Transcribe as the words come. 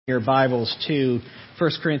Your Bibles to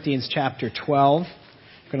 1 Corinthians chapter 12.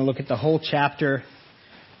 We're going to look at the whole chapter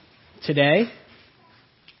today.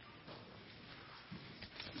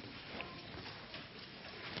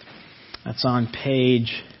 That's on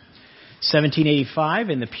page 1785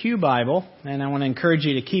 in the Pew Bible, and I want to encourage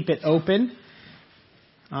you to keep it open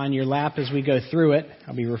on your lap as we go through it.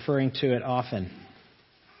 I'll be referring to it often.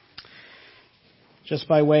 Just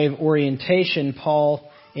by way of orientation, Paul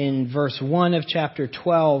in verse 1 of chapter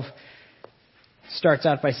 12 starts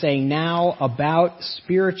out by saying, "Now about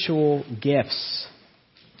spiritual gifts."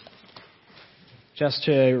 Just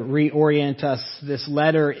to reorient us, this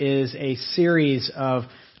letter is a series of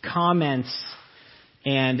comments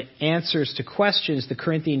and answers to questions the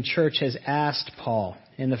Corinthian church has asked Paul.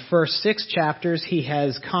 In the first 6 chapters, he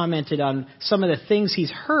has commented on some of the things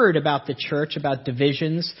he's heard about the church, about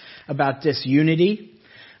divisions, about disunity,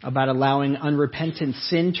 about allowing unrepentant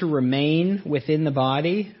sin to remain within the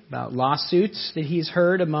body, about lawsuits that he's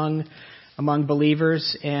heard among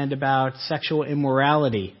believers, and about sexual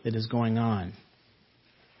immorality that is going on.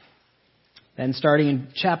 Then starting in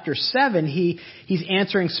chapter 7, he's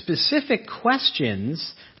answering specific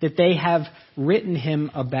questions that they have written him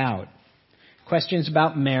about. Questions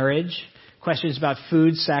about marriage, questions about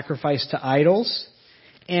food sacrificed to idols,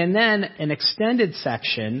 and then an extended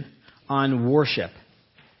section on worship.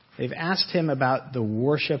 They've asked him about the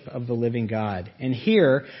worship of the living God. And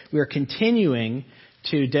here we are continuing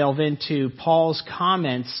to delve into Paul's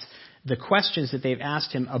comments, the questions that they've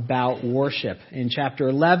asked him about worship. In chapter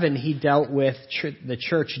 11, he dealt with the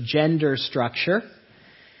church gender structure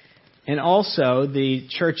and also the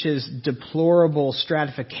church's deplorable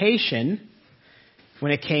stratification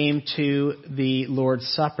when it came to the Lord's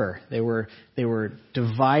Supper. They were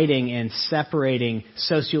dividing and separating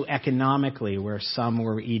socioeconomically, where some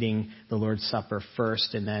were eating the Lord's Supper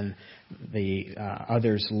first and then the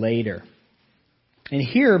others later. And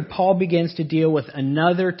here, Paul begins to deal with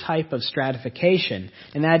another type of stratification,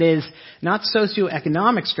 and that is not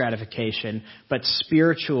socioeconomic stratification, but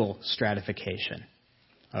spiritual stratification.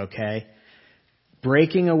 Okay?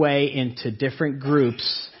 Breaking away into different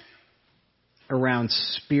groups around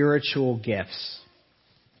spiritual gifts.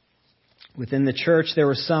 Within the church, there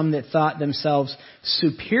were some that thought themselves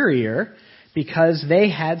superior because they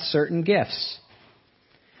had certain gifts.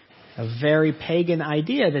 A very pagan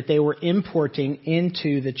idea that they were importing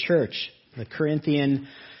into the church. The Corinthian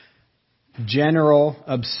general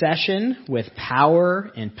obsession with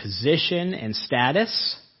power and position and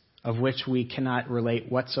status, of which we cannot relate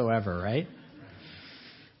whatsoever, right?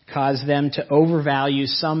 Caused them to overvalue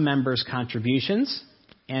some members' contributions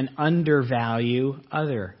and undervalue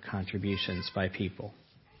other contributions by people.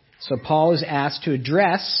 So Paul is asked to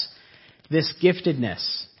address this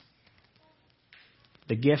giftedness,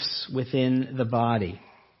 the gifts within the body.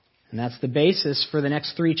 And that's the basis for the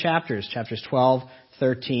next 3 chapters, chapters 12,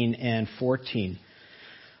 13, and 14.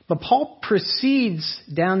 But Paul proceeds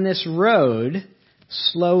down this road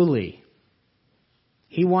slowly.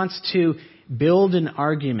 He wants to build an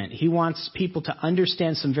argument. He wants people to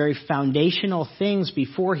understand some very foundational things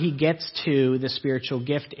before he gets to the spiritual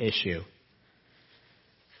gift issue.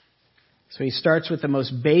 So he starts with the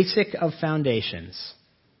most basic of foundations,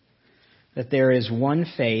 that there is one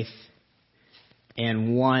faith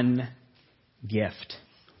and one gift.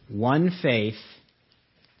 One faith,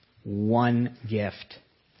 one gift.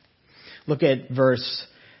 Look at verses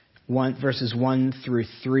 1 through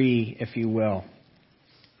 3, if you will.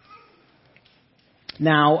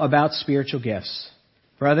 Now, about spiritual gifts.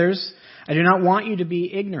 Brothers, I do not want you to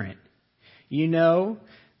be ignorant. You know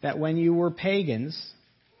that when you were pagans,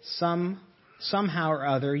 somehow or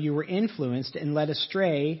other you were influenced and led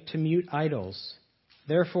astray to mute idols.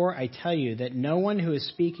 Therefore, I tell you that no one who is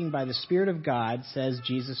speaking by the Spirit of God says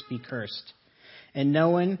Jesus be cursed. And no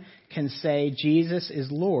one can say Jesus is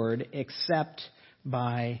Lord except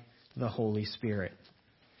by the Holy Spirit.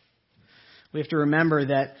 We have to remember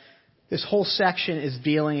that this whole section is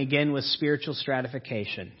dealing again with spiritual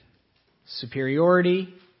stratification.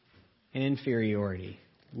 Superiority and inferiority.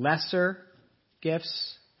 Lesser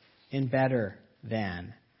gifts and better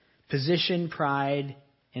than. Position, pride,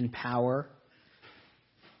 and power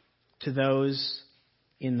to those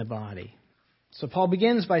in the body. So Paul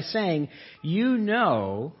begins by saying, you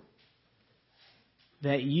know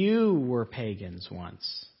that you were pagans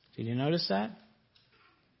once. Did you notice that?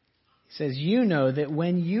 He says, you know that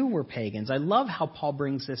when you were pagans. I love how Paul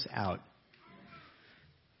brings this out.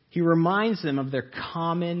 He reminds them of their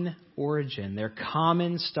common origin, their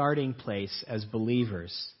common starting place as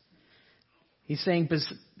believers. He's saying,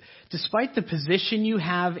 despite the position you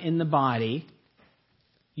have in the body,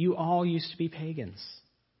 you all used to be pagans.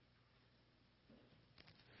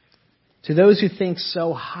 To those who think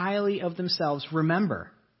so highly of themselves,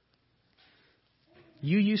 remember,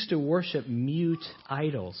 you used to worship mute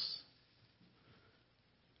idols.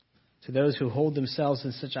 To those who hold themselves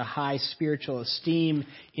in such a high spiritual esteem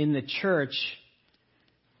in the church,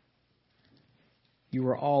 you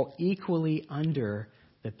were all equally under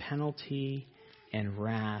the penalty and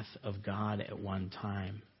wrath of God at one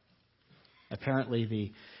time. Apparently,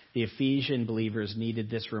 the Ephesian believers needed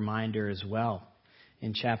this reminder as well.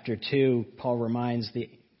 In chapter 2, Paul reminds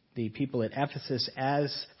the people at Ephesus,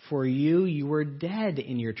 as for you, you were dead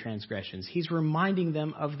in your transgressions. He's reminding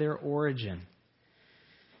them of their origin,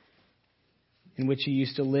 in which you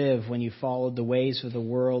used to live when you followed the ways of the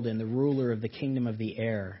world and the ruler of the kingdom of the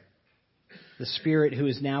air, the spirit who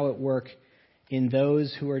is now at work in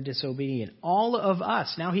those who are disobedient. All of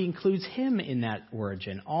us, now he includes him in that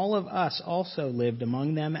origin, all of us also lived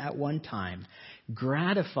among them at one time,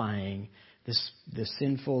 gratifying the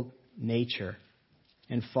sinful nature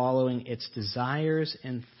and following its desires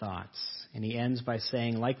and thoughts. And he ends by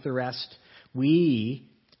saying, like the rest, we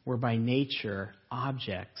were by nature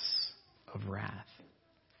objects of wrath.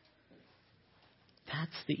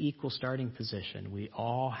 That's the equal starting position we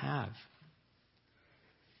all have.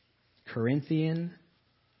 Corinthian,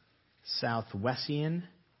 Southwestian.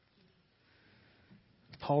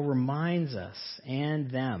 Paul reminds us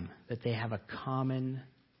and them that they have a common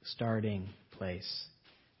starting place.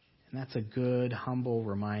 And that's a good, humble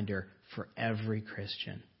reminder for every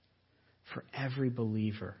Christian, for every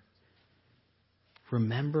believer.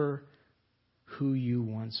 Remember who you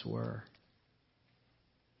once were.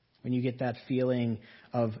 When you get that feeling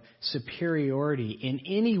of superiority in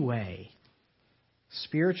any way,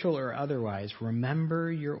 spiritual or otherwise,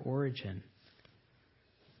 remember your origin.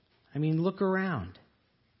 I mean, look around.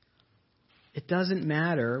 It doesn't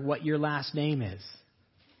matter what your last name is.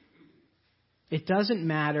 It doesn't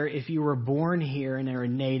matter if you were born here and are a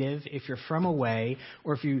native, if you're from away,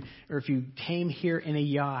 or if you came here in a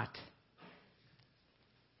yacht.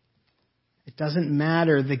 It doesn't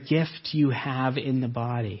matter the gift you have in the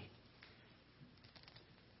body.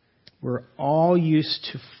 We're all used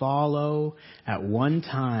to follow at one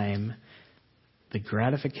time the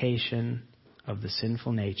gratification of the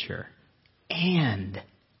sinful nature and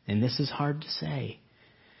this is hard to say,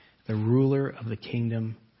 the ruler of the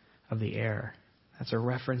kingdom of the air. That's a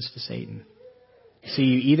reference to Satan. So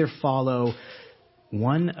you either follow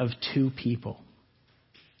one of two people,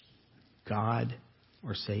 God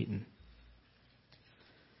or Satan.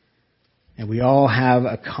 And we all have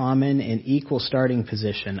a common and equal starting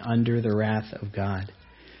position under the wrath of God.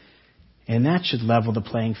 And that should level the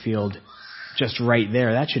playing field just right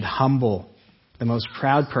there. That should humble the most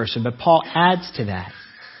proud person. But Paul adds to that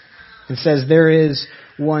and says there is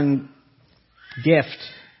one gift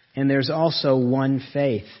and there's also one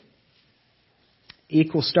faith.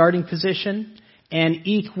 Equal starting position and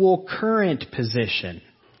equal current position.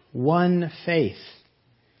 One faith.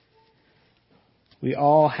 We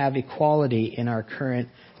all have equality in our current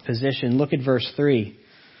position. Look at verse 3.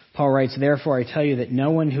 Paul writes, "Therefore I tell you that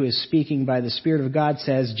no one who is speaking by the Spirit of God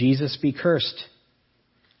says, 'Jesus be cursed.'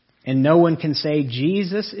 And no one can say,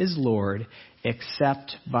 'Jesus is Lord,'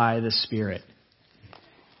 except by the Spirit."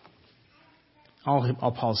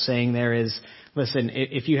 All Paul's saying there is, listen,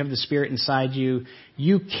 if you have the Spirit inside you,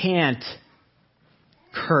 you can't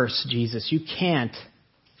curse Jesus. You can't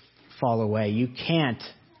fall away. You can't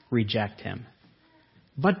reject him.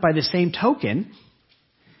 But by the same token,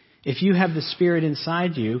 if you have the Spirit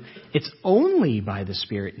inside you, it's only by the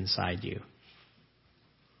Spirit inside you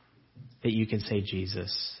that you can say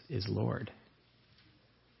Jesus is Lord.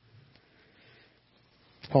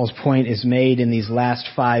 Paul's point is made in these last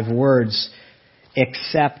 5 words,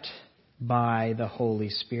 except by the Holy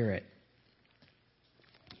Spirit.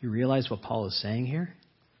 You realize what Paul is saying here?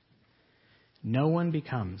 No one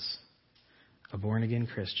becomes a born-again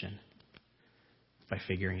Christian by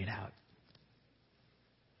figuring it out.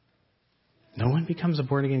 No one becomes a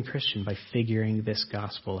born-again Christian by figuring this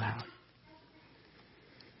gospel out.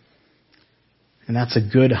 And that's a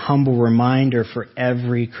good, humble reminder for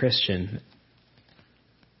every Christian.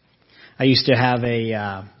 I used to have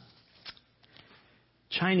a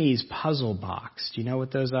Chinese puzzle box. Do you know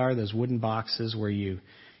what those are? Those wooden boxes where you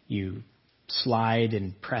slide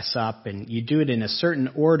and press up, and you do it in a certain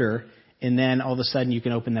order, and then all of a sudden you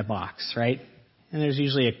can open that box, right? And there's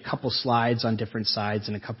usually a couple slides on different sides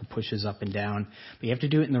and a couple pushes up and down. But you have to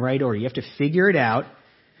do it in the right order. You have to figure it out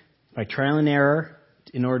by trial and error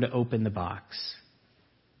in order to open the box.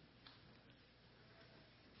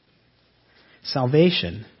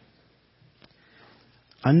 Salvation,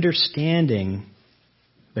 understanding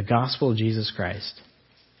the gospel of Jesus Christ,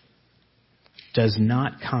 does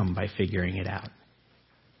not come by figuring it out.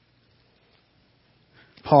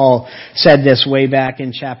 Paul said this way back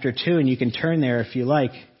in chapter 2, and you can turn there if you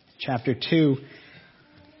like. Chapter 2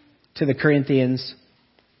 to the Corinthians.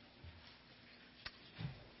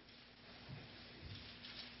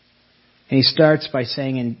 And he starts by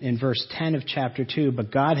saying in verse 10 of chapter 2,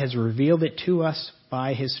 "But God has revealed it to us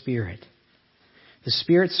by His Spirit. The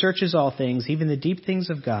Spirit searches all things, even the deep things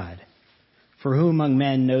of God. For who among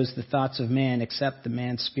men knows the thoughts of man except the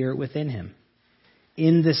man's spirit within him?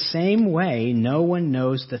 In the same way, no one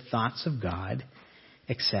knows the thoughts of God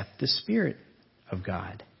except the Spirit of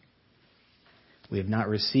God. We have not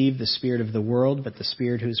received the spirit of the world, but the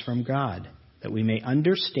Spirit who is from God, that we may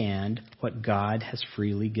understand what God has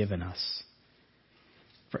freely given us."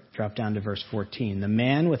 Drop down to verse 14. "The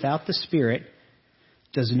man without the Spirit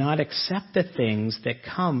does not accept the things that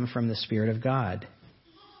come from the Spirit of God,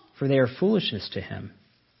 for they are foolishness to him,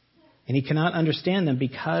 and he cannot understand them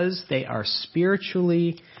because they are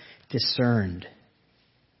spiritually discerned."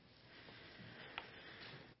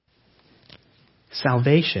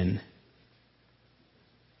 Salvation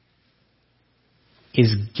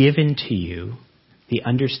is given to you, the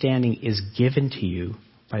understanding is given to you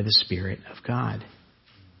by the Spirit of God.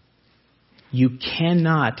 You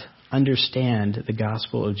cannot understand the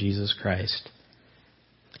gospel of Jesus Christ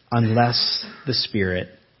unless the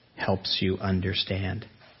Spirit helps you understand.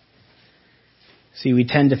 See, we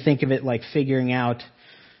tend to think of it like figuring out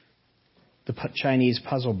the Chinese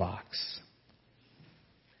puzzle box.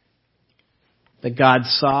 That God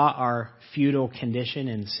saw our futile condition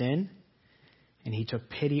in sin, and He took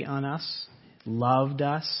pity on us, loved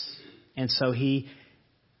us, and so He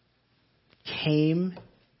came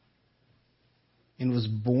and was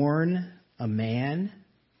born a man,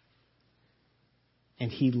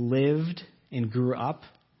 and He lived and grew up,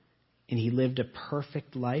 and He lived a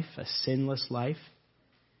perfect life, a sinless life,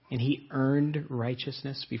 and He earned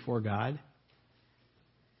righteousness before God.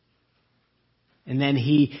 And then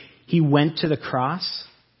He went to the cross,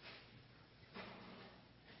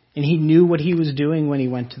 and He knew what He was doing when He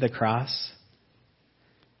went to the cross.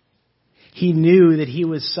 He knew that He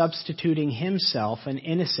was substituting Himself, an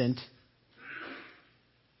innocent,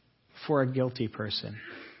 for a guilty person,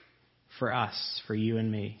 for us, for you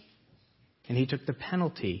and me. And He took the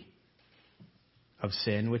penalty of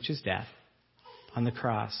sin, which is death, on the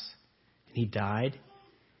cross. And He died,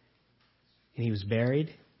 and He was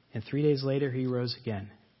buried, and 3 days later He rose again,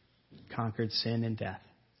 conquered sin and death.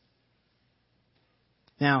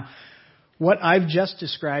 Now, what I've just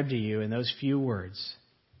described to you in those few words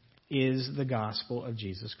is the gospel of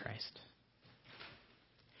Jesus Christ.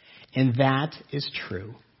 And that is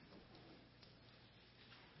true.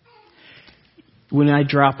 When I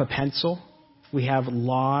drop a pencil, we have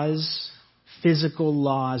laws, physical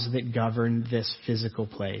laws that govern this physical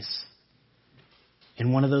place.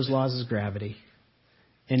 And one of those laws is gravity.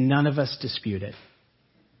 And none of us dispute it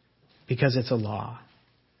because it's a law.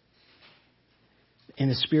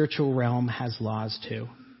 And the spiritual realm has laws too.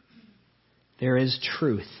 There is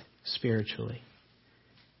truth spiritually.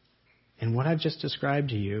 And what I've just described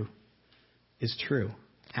to you is true,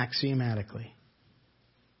 axiomatically.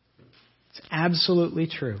 It's absolutely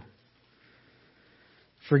true.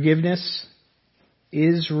 Forgiveness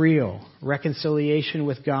is real. Reconciliation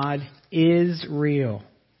with God is real.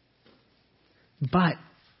 But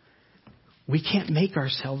we can't make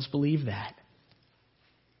ourselves believe that.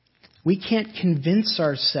 We can't convince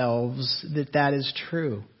ourselves that that is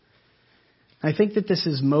true. I think that this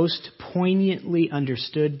is most poignantly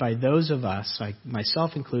understood by those of us,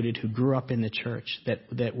 myself included, who grew up in the church,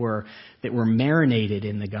 that were marinated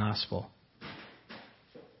in the gospel.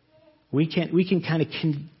 We can kind of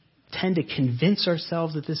tend to convince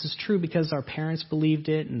ourselves that this is true because our parents believed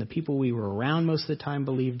it and the people we were around most of the time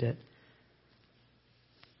believed it.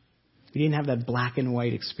 We didn't have that black and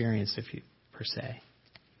white experience, per se.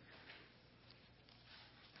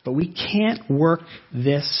 But we can't work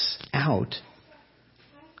this out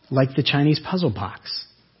like the Chinese puzzle box.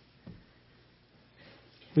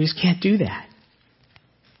 We just can't do that.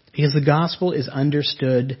 Because the gospel is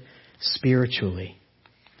understood spiritually.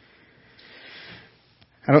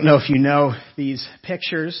 I don't know if you know these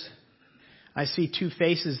pictures. I see two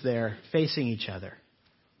faces there facing each other.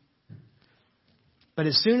 But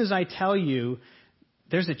as soon as I tell you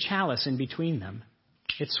there's a chalice in between them,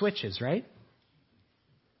 it switches, right?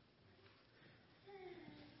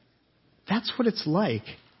 That's what it's like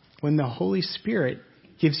when the Holy Spirit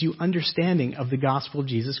gives you understanding of the gospel of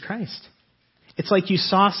Jesus Christ. It's like you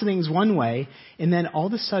saw things one way, and then all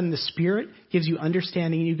of a sudden the Spirit gives you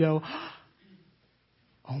understanding, and you go,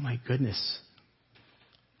 "Oh my goodness,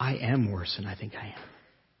 I am worse than I think I am.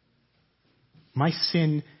 My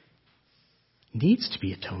sin needs to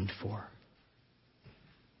be atoned for.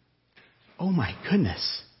 Oh my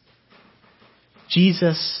goodness.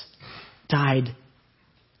 Jesus died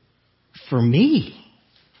for me.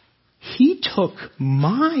 He took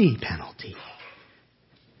my penalty.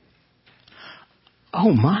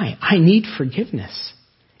 Oh my, I need forgiveness.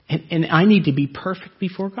 And I need to be perfect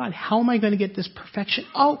before God. How am I going to get this perfection?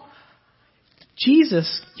 Oh,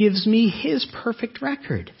 Jesus gives me his perfect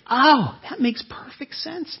record. Oh, that makes perfect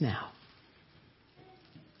sense now.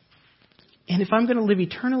 And if I'm going to live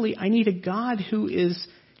eternally, I need a God who is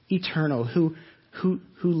eternal, who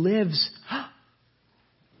lives.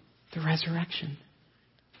 The resurrection.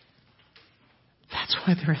 That's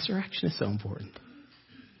why the resurrection is so important.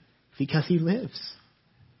 Because he lives.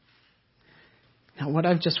 Now, what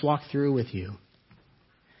I've just walked through with you,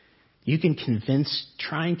 you can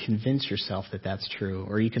try and convince yourself that that's true.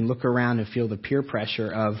 Or you can look around and feel the peer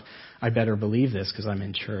pressure of, I better believe this because I'm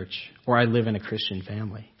in church. Or I live in a Christian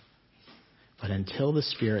family. But until the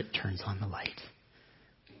Spirit turns on the light,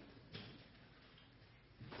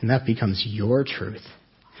 and that becomes your truth,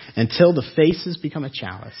 until the faces become a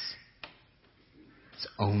chalice, it's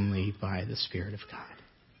only by the Spirit of God.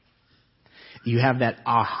 You have that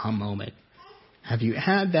aha moment. Have you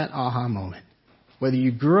had that aha moment? Whether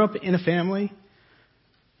you grew up in a family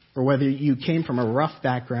or whether you came from a rough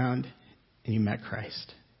background and you met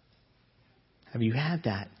Christ. Have you had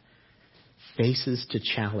that faces to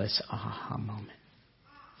chalice aha moment?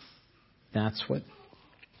 That's what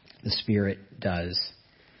the Spirit does.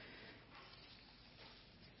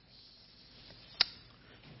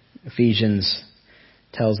 Ephesians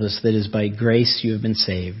tells us that it is by grace you have been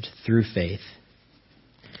saved through faith.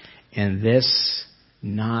 And this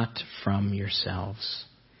not from yourselves.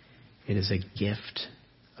 It is a gift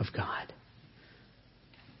of God.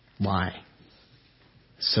 Why?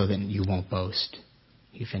 So that you won't boast.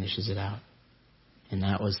 He finishes it out. And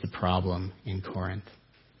that was the problem in Corinth.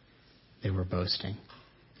 They were boasting.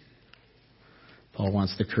 Paul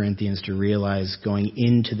wants the Corinthians to realize going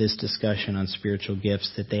into this discussion on spiritual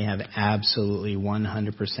gifts that they have absolutely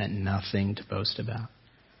 100% nothing to boast about.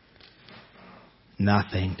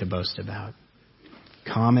 Nothing to boast about.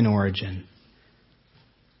 Common origin.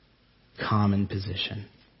 Common position.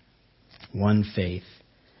 One faith.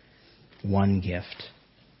 One gift.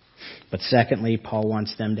 But secondly, Paul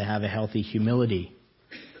wants them to have a healthy humility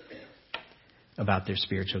about their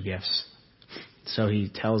spiritual gifts. So he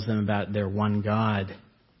tells them about their one God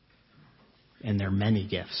and their many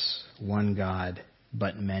gifts. One God,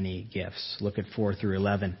 but many gifts. Look at 4 through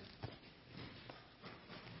 11.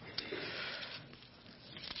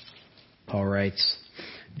 Paul writes,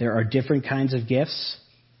 there are different kinds of gifts,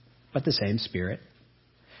 but the same Spirit.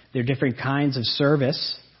 There are different kinds of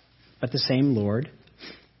service, but the same Lord.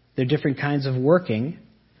 There are different kinds of working,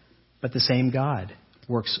 but the same God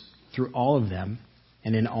works through all of them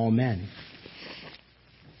and in all men.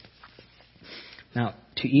 Now,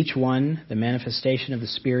 to each one, the manifestation of the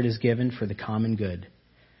Spirit is given for the common good.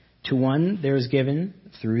 To one, there is given,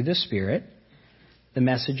 through the Spirit, the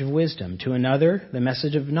message of wisdom. To another, the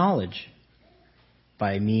message of knowledge,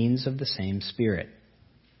 by means of the same Spirit.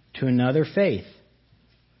 To another, faith,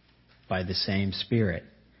 by the same Spirit.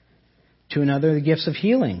 To another, the gifts of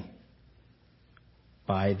healing,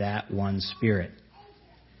 by that one Spirit.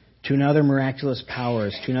 To another, miraculous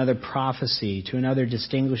powers. To another, prophecy. To another,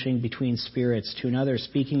 distinguishing between spirits. To another,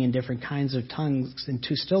 speaking in different kinds of tongues. And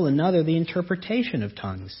to still another, the interpretation of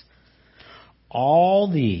tongues.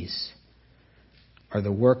 All these are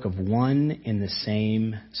the work of one and the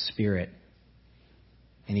same Spirit.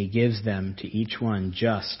 And he gives them to each one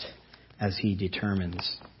just as he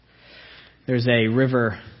determines. There's a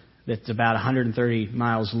river that's about 130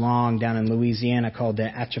 miles long down in Louisiana called the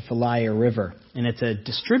Atchafalaya River. And it's a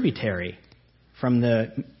distributary from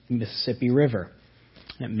the Mississippi River.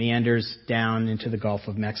 And it meanders down into the Gulf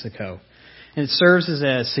of Mexico. And it serves as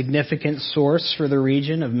a significant source for the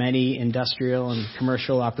region of many industrial and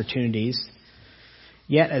commercial opportunities.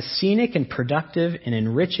 Yet as scenic and productive and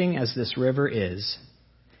enriching as this river is,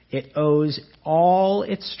 it owes all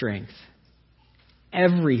its strength,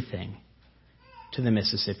 everything, to the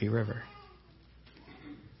Mississippi River.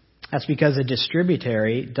 That's because a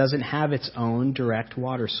distributary doesn't have its own direct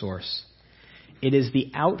water source. It is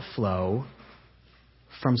the outflow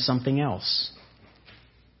from something else.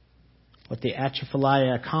 What the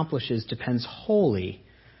Atchafalaya accomplishes depends wholly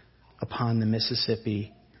upon the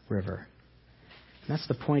Mississippi River. And that's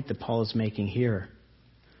the point that Paul is making here.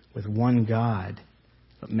 With one God,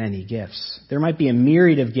 but many gifts. There might be a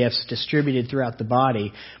myriad of gifts distributed throughout the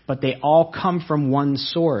body, but they all come from one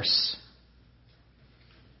source.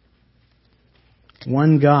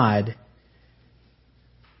 One God,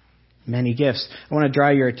 many gifts. I want to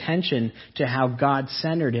draw your attention to how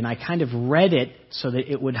God-centered, and I kind of read it so that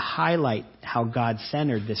it would highlight how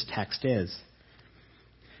God-centered this text is.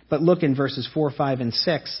 But look in verses 4, 5, and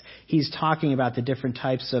 6. He's talking about the different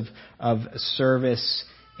types of service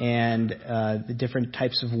and the different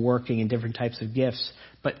types of working and different types of gifts.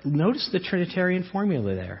 But notice the Trinitarian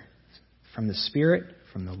formula there. From the Spirit,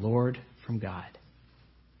 from the Lord, from God.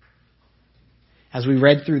 As we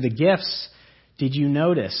read through the gifts, did you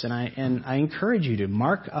notice, and I encourage you to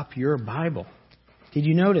mark up your Bible, did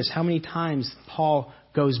you notice how many times Paul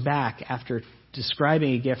goes back after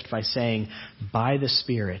describing a gift by saying, by the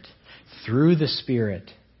Spirit, through the Spirit,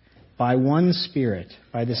 by one Spirit,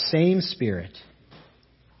 by the same Spirit.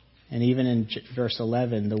 And even in verse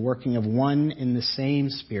 11, the working of one in the same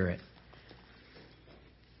Spirit.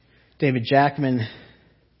 David Jackman,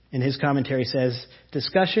 in his commentary, says,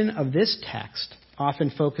 discussion of this text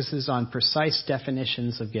often focuses on precise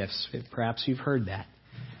definitions of gifts. Perhaps you've heard that.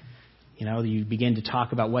 You begin to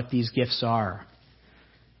talk about what these gifts are.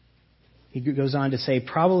 He goes on to say,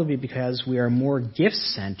 probably because we are more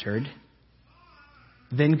gift-centered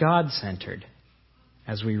than God-centered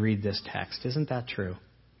as we read this text. Isn't that true?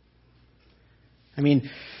 I mean,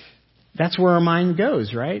 that's where our mind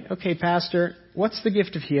goes, right? Okay, Pastor, what's the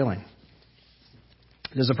gift of healing?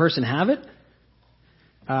 Does a person have it?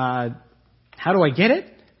 How do I get it?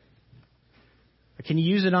 Can you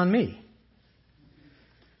use it on me?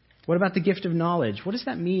 What about the gift of knowledge? What does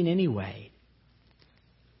that mean anyway?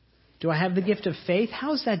 Do I have the gift of faith?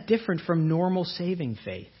 How is that different from normal saving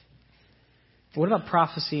faith? What about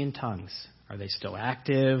prophecy in tongues? Are they still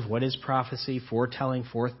active? What is prophecy? Foretelling,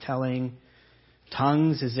 forthtelling?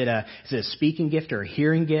 Tongues, is it a speaking gift or a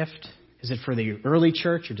hearing gift? Is it for the early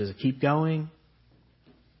church or does it keep going?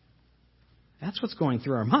 That's what's going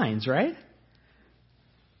through our minds, right?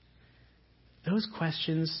 Those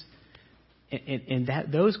questions,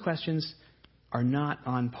 those questions are not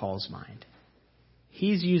on Paul's mind.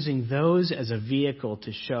 He's using those as a vehicle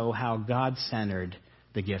to show how God-centered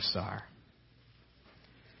the gifts are.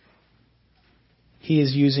 He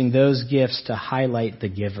is using those gifts to highlight the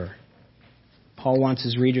giver. Paul wants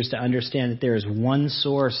his readers to understand that there is one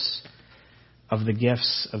source of the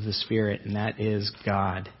gifts of the Spirit, and that is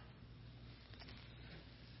God,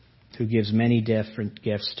 who gives many different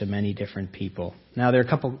gifts to many different people. Now, there are a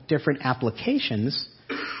couple different applications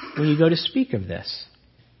when you go to speak of this.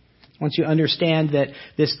 Once you understand that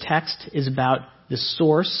this text is about the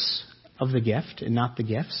source of the gift and not the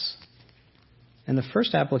gifts. And the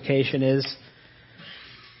first application is,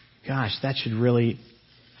 gosh, that should really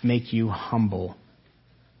make you humble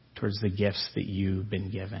towards the gifts that you've been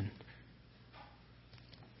given.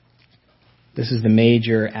 This is the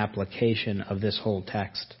major application of this whole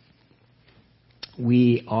text.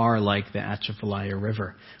 We are like the Atchafalaya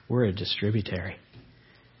River. We're a distributary.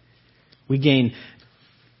 We gain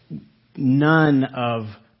none of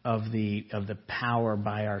the power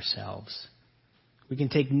by ourselves. We can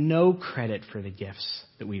take no credit for the gifts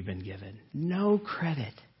that we've been given. No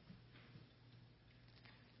credit.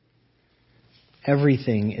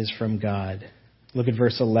 Everything is from God. Look at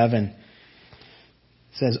verse 11. It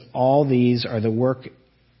says, all these are the work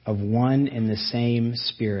of one and the same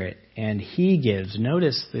Spirit, and He gives.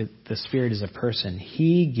 Notice that the Spirit is a person.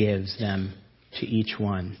 He gives them to each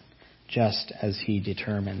one, just as He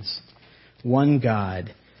determines. One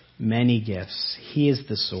God, many gifts. He is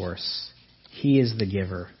the source. He is the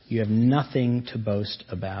giver. You have nothing to boast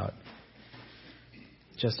about.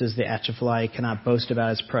 Just as the Atchafalaya cannot boast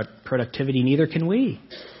about its productivity, neither can we.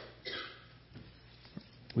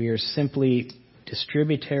 We are simply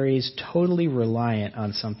distributaries, totally reliant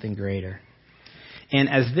on something greater. And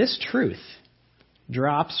as this truth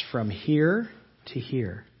drops from here to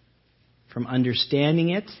here, from understanding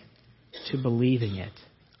it to believing it,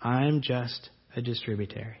 I'm just a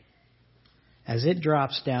distributary. As it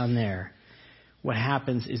drops down there, what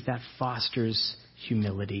happens is that fosters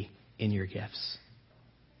humility in your gifts.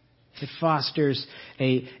 It fosters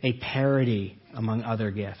a parity among other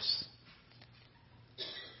gifts.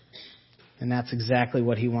 And that's exactly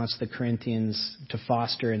what he wants the Corinthians to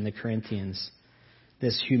foster in the Corinthians.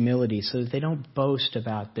 This humility, so that they don't boast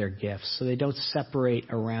about their gifts, so they don't separate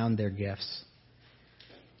around their gifts.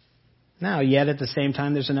 Now, yet at the same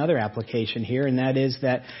time, there's another application here, and that is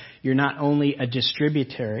that you're not only a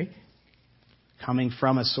distributary coming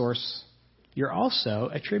from a source, you're also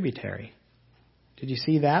a tributary. Did you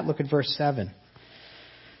see that? Look at verse 7.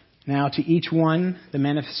 Now, to each one, the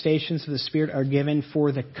manifestations of the Spirit are given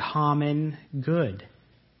for the common good.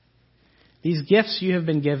 These gifts you have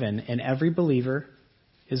been given, and every believer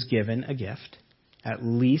is given a gift, at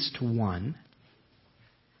least one.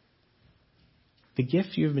 The gift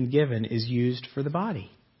you have been given is used for the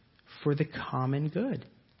body, for the common good.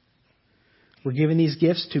 We're given these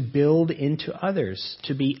gifts to build into others,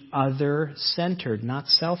 to be other-centered, not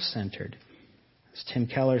self-centered. As Tim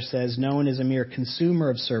Keller says, no one is a mere consumer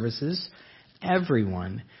of services.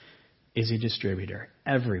 Everyone is a distributor.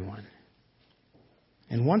 Everyone.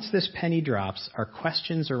 And once this penny drops, our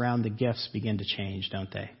questions around the gifts begin to change,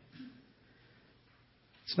 don't they?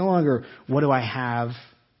 It's no longer, what do I have?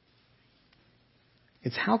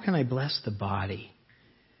 It's how can I bless the body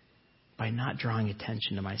by not drawing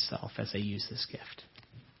attention to myself as I use this gift?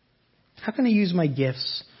 How can I use my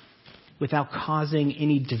gifts without causing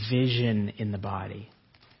any division in the body?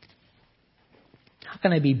 How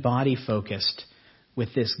can I be body-focused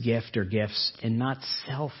with this gift or gifts and not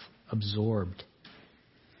self-absorbed?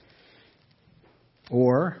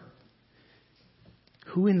 Or,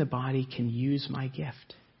 who in the body can use my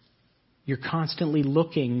gift? You're constantly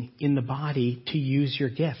looking in the body to use your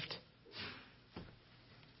gift.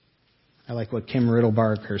 I like what Kim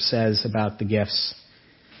Riddlebarker says about the gifts.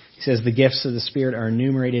 He says, the gifts of the Spirit are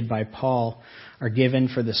enumerated by Paul, are given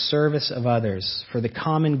for the service of others, for the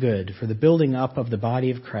common good, for the building up of the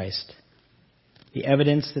body of Christ. The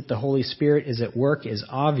evidence that the Holy Spirit is at work is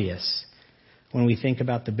obvious when we think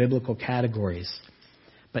about the biblical categories,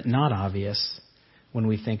 but not obvious when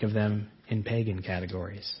we think of them in pagan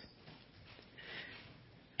categories.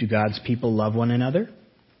 Do God's people love one another?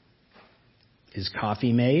 Is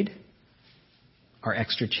coffee made? Are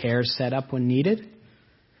extra chairs set up when needed?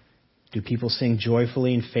 Do people sing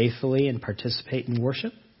joyfully and faithfully and participate in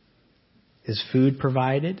worship? Is food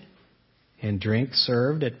provided and drink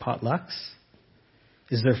served at potlucks?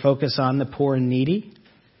 Is there focus on the poor and needy?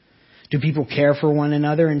 Do people care for one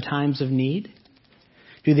another in times of need?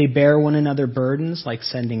 Do they bear one another burdens like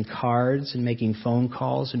sending cards and making phone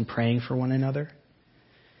calls and praying for one another?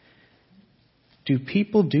 Do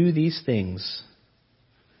people do these things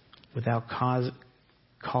without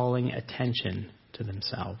calling attention to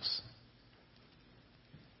themselves?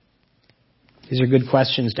 These are good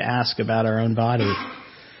questions to ask about our own body.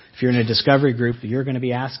 If you're in a discovery group, you're going to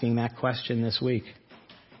be asking that question this week.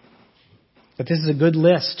 But this is a good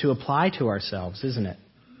list to apply to ourselves, isn't it?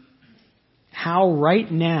 How right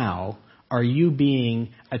now are you being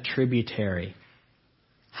a tributary?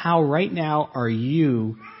 How right now are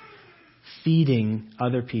you feeding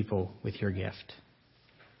other people with your gift?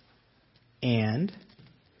 And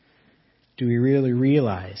do we really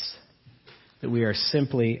realize that we are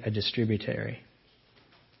simply a distributary,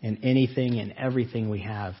 and anything and everything we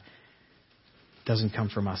have doesn't come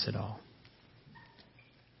from us at all?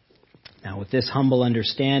 Now, with this humble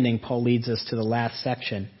understanding, Paul leads us to the last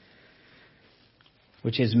section,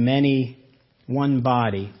 which is one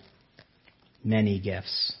body, many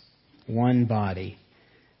gifts. One body,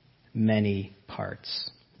 many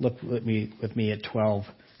parts. Look with me at 12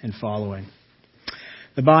 and following.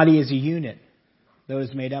 The body is a unit, though it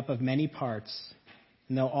is made up of many parts.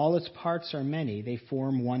 And though all its parts are many, they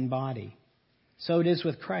form one body. So it is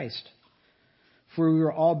with Christ. For we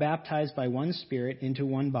were all baptized by one Spirit into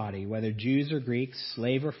one body, whether Jews or Greeks,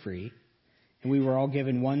 slave or free, and we were all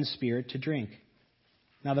given one Spirit to drink.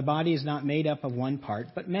 Now the body is not made up of one part,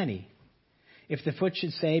 but many. If the foot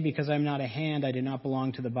should say, because I am not a hand, I do not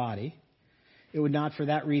belong to the body, it would not for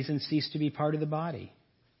that reason cease to be part of the body.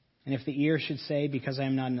 And if the ear should say, because I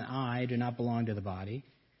am not an eye, I do not belong to the body,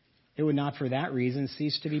 it would not for that reason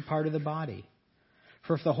cease to be part of the body.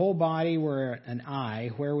 For if the whole body were an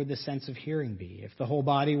eye, where would the sense of hearing be? If the whole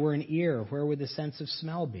body were an ear, where would the sense of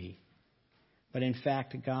smell be? But in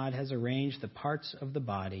fact, God has arranged the parts of the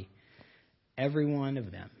body, every one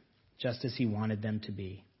of them, just as He wanted them to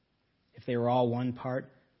be. If they were all one part,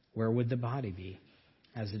 where would the body be?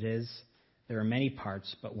 As it is, there are many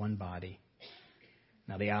parts, but one body.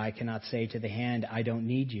 Now the eye cannot say to the hand, I don't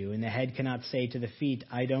need you, and the head cannot say to the feet,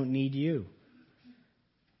 I don't need you.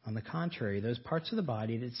 On the contrary, those parts of the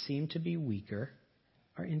body that seem to be weaker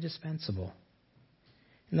are indispensable.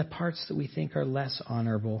 And the parts that we think are less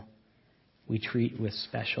honorable, we treat with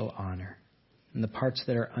special honor. And the parts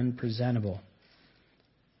that are unpresentable,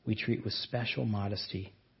 we treat with special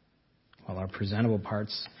modesty, while our presentable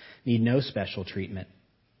parts need no special treatment.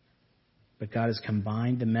 But God has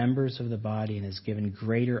combined the members of the body and has given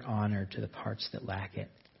greater honor to the parts that lack it,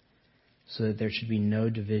 so that there should be no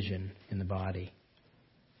division in the body,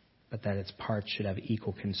 but that its parts should have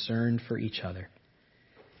equal concern for each other.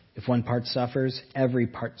 If one part suffers, every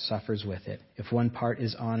part suffers with it. If one part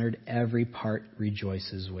is honored, every part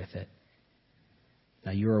rejoices with it.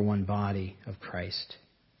 Now you are one body of Christ,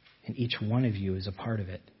 and each one of you is a part of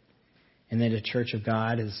it. And then the church of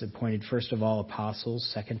God is appointed first of all apostles,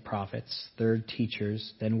 second prophets, third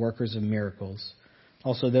teachers, then workers of miracles.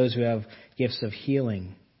 Also those who have gifts of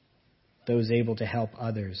healing, those able to help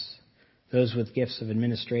others, those with gifts of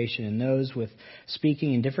administration, and those with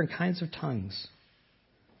speaking in different kinds of tongues.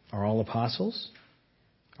 Are all apostles?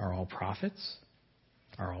 Are all prophets?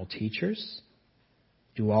 Are all teachers?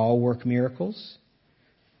 Do all work miracles?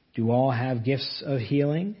 Do all have gifts of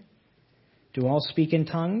healing? Do all speak in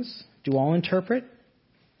tongues? Do all interpret?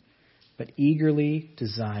 But eagerly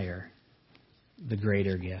desire the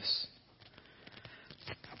greater gifts.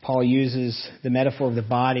 Paul uses the metaphor of the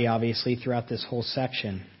body, obviously, throughout this whole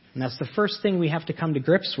section. And that's the first thing we have to come to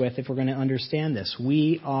grips with if we're going to understand this.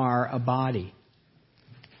 We are a body.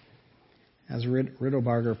 As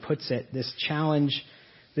Riddlebarger puts it, this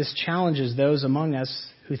challenges those among us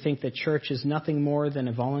who think that church is nothing more than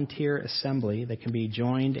a volunteer assembly that can be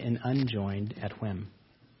joined and unjoined at whim.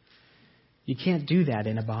 You can't do that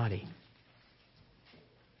in a body.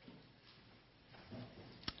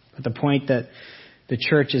 But the point that the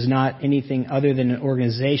church is not anything other than an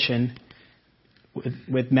organization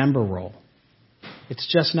with member roll.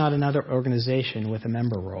 It's just not another organization with a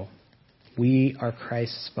member roll. We are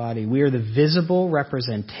Christ's body. We are the visible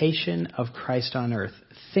representation of Christ on earth.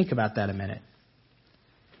 Think about that a minute.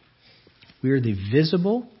 We are the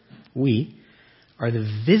visible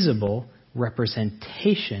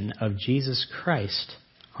representation of Jesus Christ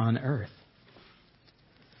on earth.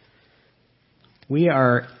 We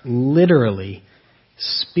are literally,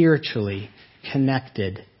 spiritually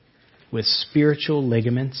connected with spiritual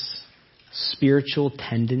ligaments, spiritual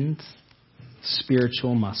tendons,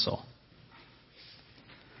 spiritual muscle.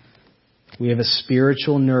 We have a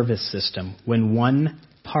spiritual nervous system. When one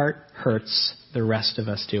part hurts, the rest of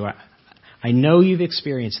us do. I know you've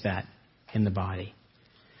experienced that in the body.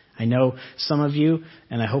 I know some of you,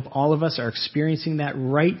 and I hope all of us, are experiencing that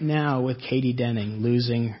right now with Katie Denning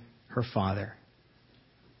losing her father.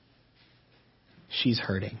 She's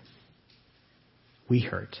hurting. We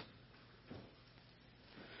hurt.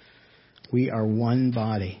 We are one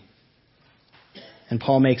body. And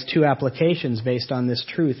Paul makes two applications based on this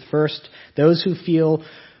truth. First, those who feel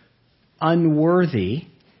unworthy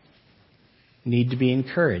need to be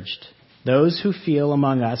encouraged. Those who feel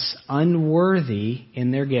among us unworthy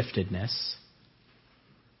in their giftedness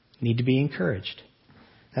need to be encouraged.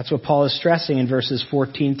 That's what Paul is stressing in verses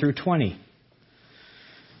 14 through 20.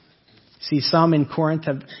 See, some in Corinth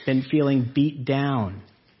have been feeling beat down,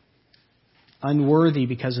 unworthy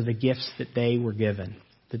because of the gifts that they were given.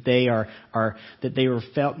 That they were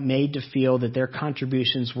made to feel that their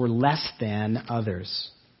contributions were less than others.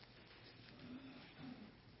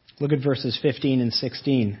 Look at verses 15 and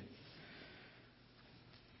 16.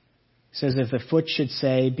 It says, if the foot should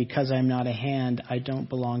say, because I'm not a hand, I don't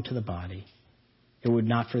belong to the body, it would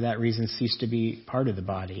not for that reason cease to be part of the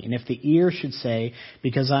body. And if the ear should say,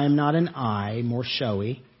 because I am not an eye, more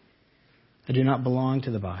showy, I do not belong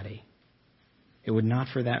to the body, it would not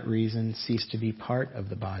for that reason cease to be part of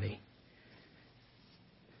the body.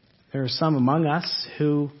 There are some among us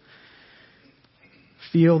who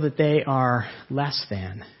feel that they are less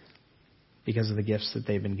than because of the gifts that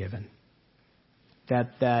they've been given.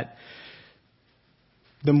 That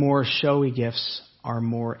the more showy gifts are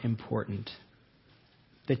more important.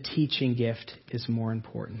 The teaching gift is more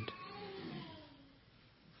important.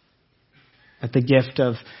 That the gift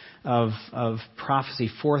of prophecy,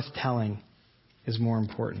 forthtelling, is more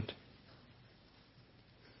important.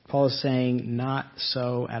 Paul is saying, not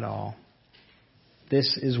so at all.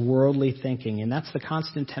 This is worldly thinking, and that's the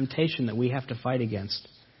constant temptation that we have to fight against.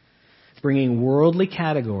 Bringing worldly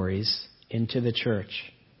categories into the church.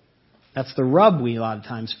 That's the rub we a lot of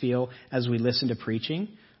times feel as we listen to preaching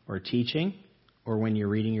or teaching or when you're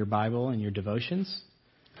reading your Bible and your devotions.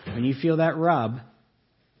 When you feel that rub,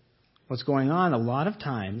 what's going on a lot of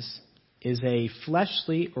times is a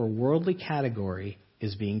fleshly or worldly category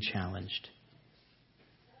is being challenged.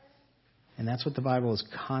 And that's what the Bible is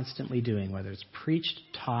constantly doing, whether it's preached,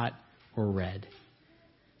 taught, or read.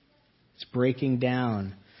 It's breaking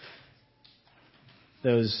down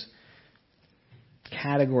those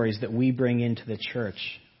categories that we bring into the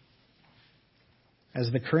church. As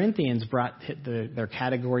the Corinthians brought their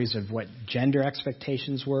categories of what gender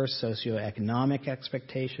expectations were, socioeconomic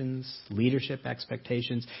expectations, leadership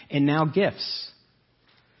expectations, and now gifts.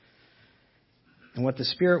 And what the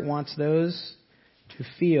Spirit wants those to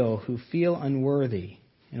feel who feel unworthy,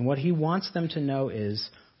 and what He wants them to know is,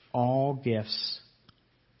 all gifts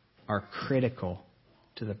are critical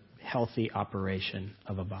to the healthy operation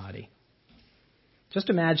of a body. Just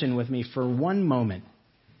imagine with me for one moment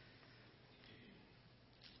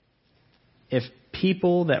if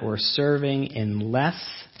people that were serving in a less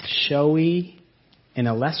showy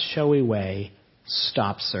way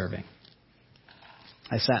stopped serving.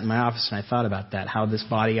 I sat in my office and I thought about that, how this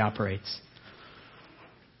body operates.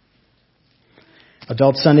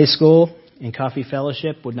 Adult Sunday school and coffee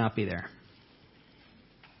fellowship would not be there.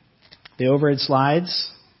 The overhead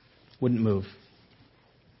slides wouldn't move.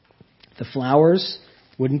 The flowers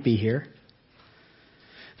wouldn't be here.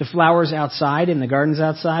 The flowers outside in the gardens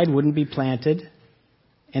outside wouldn't be planted.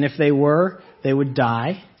 And if they were, they would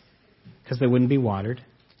die because they wouldn't be watered.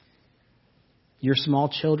 Your small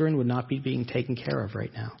children would not be being taken care of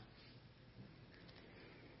right now.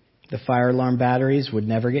 The fire alarm batteries would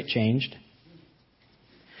never get changed.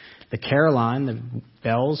 The carillon, the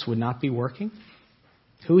bells would not be working.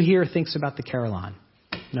 Who here thinks about the carillon?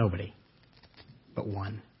 Nobody, but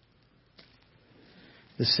one.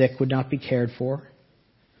 The sick would not be cared for.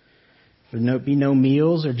 There would be no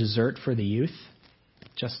meals or dessert for the youth. It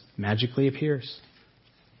just magically appears.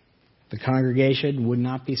 The congregation would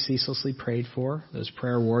not be ceaselessly prayed for. Those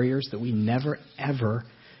prayer warriors that we never, ever,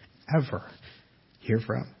 ever hear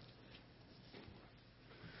from.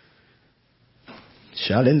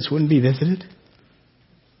 Shut-ins wouldn't be visited.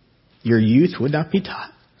 Your youth would not be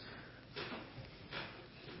taught.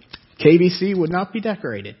 KBC would not be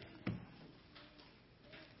decorated.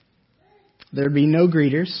 There'd be no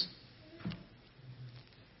greeters.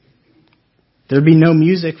 There'd be no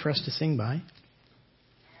music for us to sing by.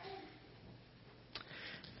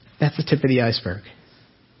 That's the tip of the iceberg.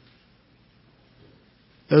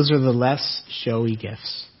 Those are the less showy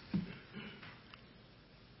gifts.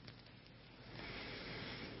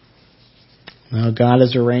 Now, God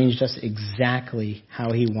has arranged us exactly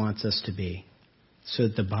how He wants us to be so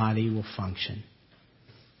that the body will function.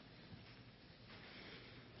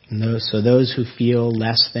 And those who feel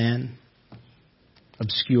less than,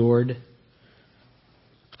 obscured,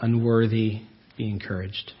 unworthy, be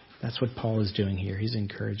encouraged. That's what Paul is doing here. He's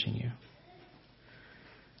encouraging you.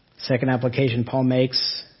 Second application Paul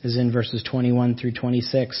makes is in verses 21 through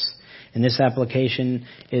 26. And this application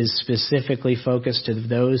is specifically focused to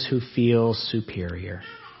those who feel superior.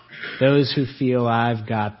 Those who feel, I've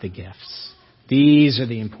got the gifts. These are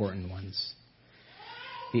the important ones.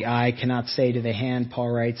 The eye cannot say to the hand, Paul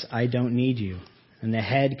writes, I don't need you. And the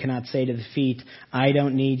head cannot say to the feet, I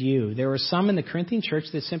don't need you. There were some in the Corinthian church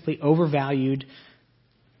that simply overvalued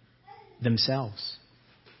themselves.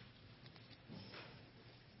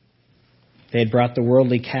 They had brought the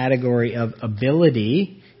worldly category of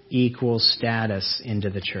ability equals status into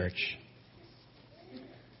the church.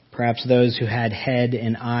 Perhaps those who had head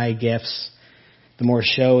and eye gifts, the more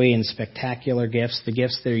showy and spectacular gifts, the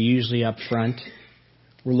gifts that are usually up front,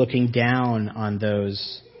 were looking down on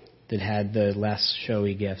those that had the less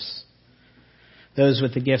showy gifts. Those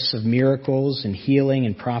with the gifts of miracles and healing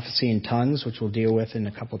and prophecy and tongues, which we'll deal with in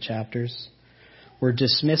a couple chapters, were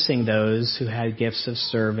dismissing those who had gifts of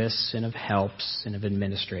service and of helps and of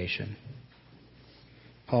administration.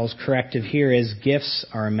 Paul's corrective here is gifts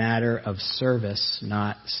are a matter of service,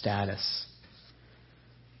 not status.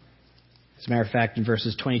 As a matter of fact, in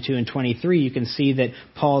verses 22 and 23, you can see that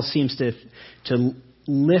Paul seems to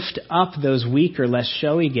lift up those weaker, less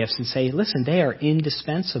showy gifts and say, listen, they are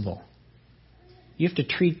indispensable. You have to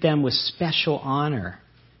treat them with special honor.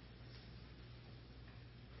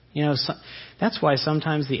 You know, that's why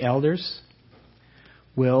sometimes the elders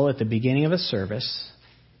will, at the beginning of a service,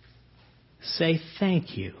 say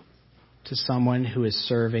thank you to someone who is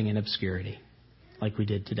serving in obscurity, like we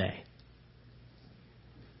did today.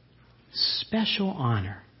 Special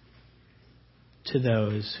honor to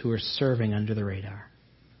those who are serving under the radar.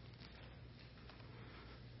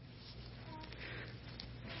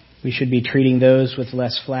 We should be treating those with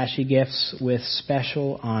less flashy gifts with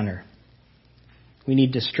special honor. We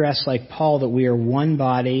need to stress, like Paul, that we are one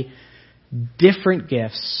body, different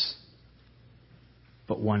gifts,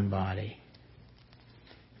 but one body.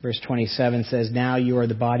 Verse 27 says, now you are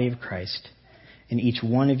the body of Christ, and each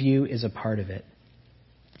one of you is a part of it.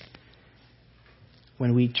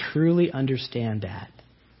 When we truly understand that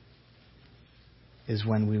is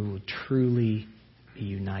when we will truly be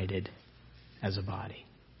united as a body.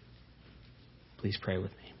 Please pray with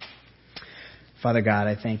me. Father God,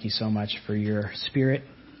 I thank you so much for your Spirit,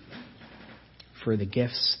 for the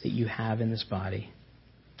gifts that you have in this body.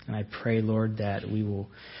 And I pray, Lord, that we will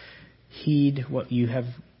heed what you have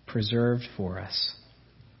preserved for us.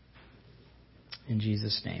 In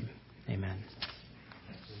Jesus' name, amen.